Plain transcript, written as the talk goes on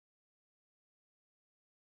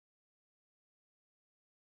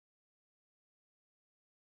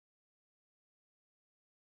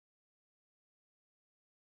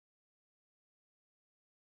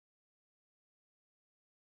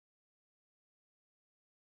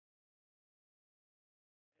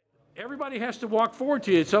everybody has to walk forward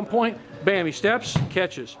to you at some point. Bam, he steps,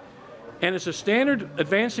 catches. And it's a standard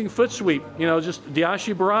advancing foot sweep, you know, just the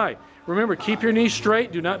Ashi Barai. Remember, keep your knees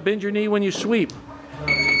straight. Do not bend your knee when you sweep.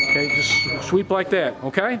 Okay, just sweep like that,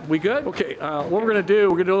 okay? We good? Okay, what we're gonna do,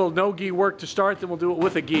 we're gonna do a little no-gi work to start, then we'll do it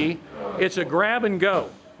with a gi. It's a grab and go,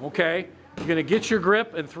 okay? You're gonna get your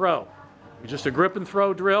grip and throw. Just a grip and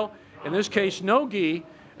throw drill. In this case, no gi.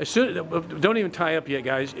 Don't even tie up yet,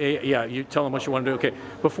 guys. Yeah, you tell him what you want to do. Okay.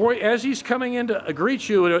 Before, as he's coming in to greet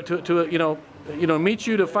you, to meet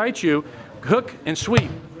you, to fight you, hook and sweep.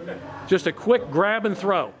 Just a quick grab and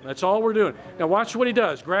throw. That's all we're doing. Now watch what he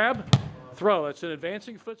does. Grab, throw. That's an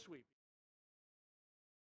advancing foot sweep.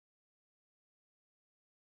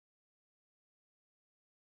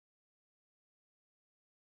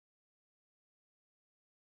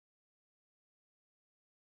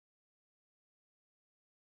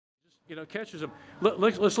 You know, catches him.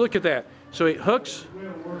 Let's look at that. So he hooks.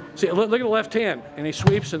 See, look at the left hand, and he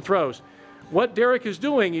sweeps and throws. What Derrick is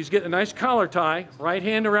doing, he's getting a nice collar tie, right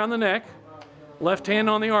hand around the neck, left hand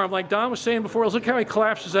on the arm. Like Don was saying before, look how he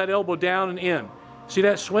collapses that elbow down and in. See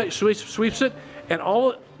that sweeps it? And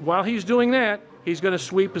while he's doing that, he's going to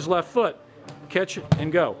sweep his left foot, catch it,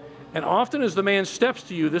 and go. And often as the man steps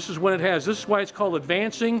to you, this is when it has. This is why it's called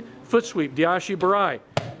advancing foot sweep, the Ashi Barai.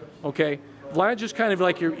 Okay? Vlad just kind of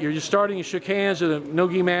like you're just starting, you shook hands at a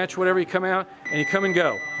no-gi match, whatever, you come out and you come and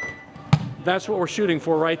go. That's what we're shooting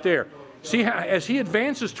for right there. See how as he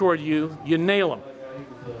advances toward you, you nail him.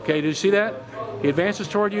 Okay, did you see that? He advances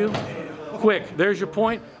toward you, quick. There's your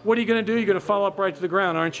point. What are you going to do? You're going to follow up right to the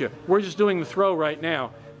ground, aren't you? We're just doing the throw right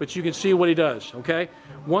now, but you can see what he does, okay?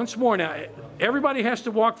 Once more now, everybody has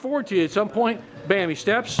to walk forward to you at some point. Bam, he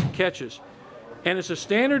steps, catches. And it's a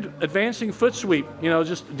standard advancing foot sweep, you know,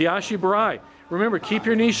 just the Ashi Barai. Remember, keep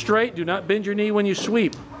your knees straight. Do not bend your knee when you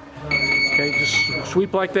sweep. Okay, just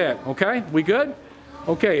sweep like that, okay? We good?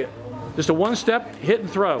 Okay, just a one-step hit and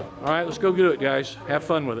throw. All right, let's go do it, guys. Have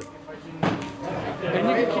fun with it.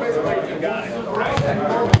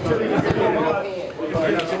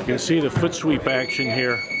 You can see the foot sweep action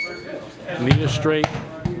here. Knee is straight,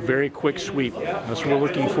 very quick sweep. That's what we're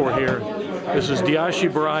looking for here. This is the Ashi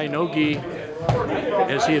Barai, no gi.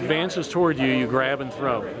 As he advances toward you, you grab and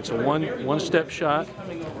throw. It's a one-step shot.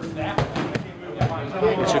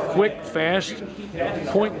 It's a quick, fast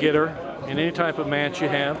point getter in any type of match you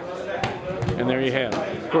have. And there you have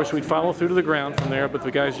it. Of course, we'd follow through to the ground from there, but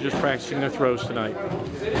the guys are just practicing their throws tonight.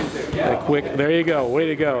 That quick, there you go, way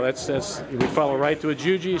to go. That's we follow right to a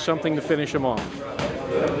juji, something to finish them off.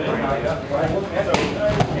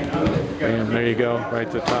 And there you go, right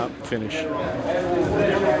to the top, finish.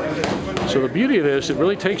 So the beauty of this, it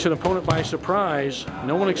really takes an opponent by surprise.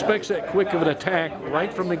 No one expects that quick of an attack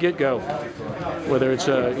right from the get-go. Whether it's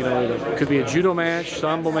it could be a judo match,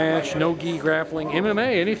 sambo match, no gi, grappling,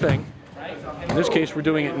 MMA, anything. In this case, we're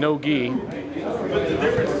doing it no gi.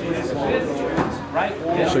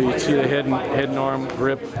 So you see the head and arm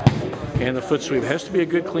grip and the foot sweep. It has to be a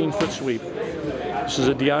good, clean foot sweep. This is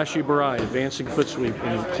a Ashi Barai, advancing foot sweep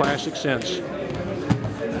in a classic sense.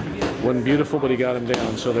 Wasn't beautiful, but he got him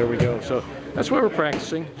down, so there we go. So that's why we're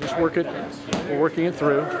practicing. Just we're working it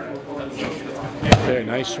through. There,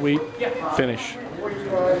 nice sweep, finish.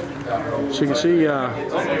 So you can see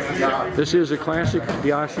this is a classic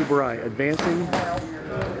Ashi Barai, advancing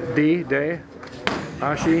de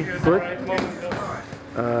Ashi foot,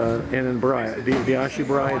 and then Barai, the Ashi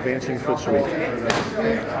Barai advancing foot sweep.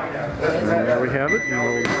 And there we have it. And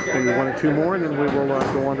we'll do one or two more, and then we will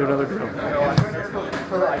go on to another drill.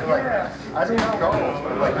 I don't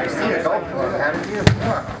know. Like I see a golf club. How did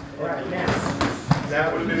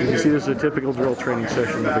You can see this is a typical drill training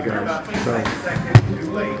session with the guys.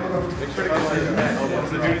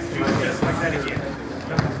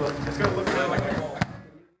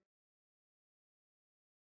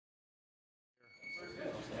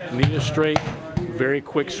 Knee is straight, very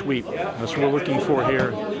quick sweep. That's what we're looking for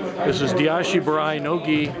here. This is Ashi Barai, no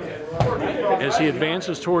gi. As he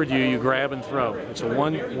advances toward you, you grab and throw. It's a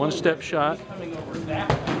one-step shot.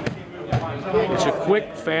 It's a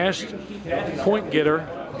quick, fast point getter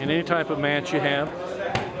in any type of match you have.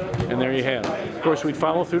 And there you have it. Of course, we'd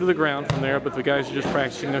follow through to the ground from there, but the guys are just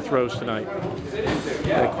practicing their throws tonight.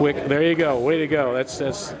 That quick, there you go, way to go.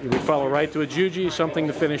 We follow right to a juji, something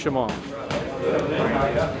to finish them off.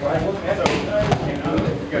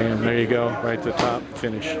 And there you go, right to the top,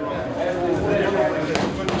 finish.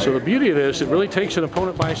 So the beauty of this, it really takes an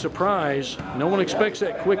opponent by surprise. No one expects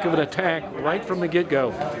that quick of an attack right from the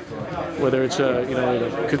get-go. Whether it's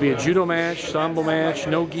it could be a judo match, sambo match,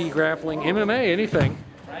 no gi, grappling, MMA, anything.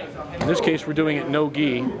 In this case, we're doing it no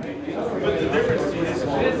gi.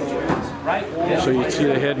 So you see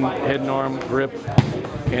the head and arm grip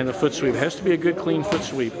and the foot sweep. It has to be a good, clean foot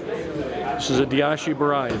sweep. This is a Ashi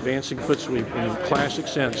Barai, advancing foot sweep in a classic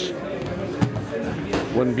sense.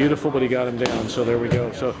 Wasn't beautiful, but he got him down, so there we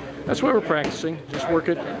go. So that's why we're practicing. Just work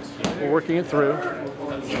it, we're working it through.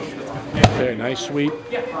 There, nice sweep,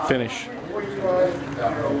 finish.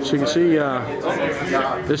 So you can see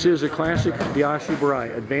this is a classic Ashi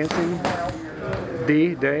Barai, advancing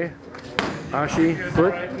de, Ashi,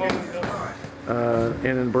 foot, and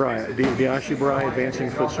then Barai, Ashi Barai, advancing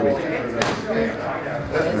foot sweep.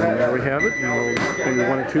 And there we have it, and we'll do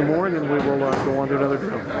one or two more, and then we will go on to another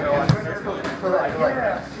drill.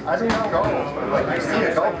 I didn't know golf. Like, I see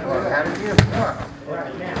a golf club. How did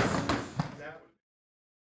you?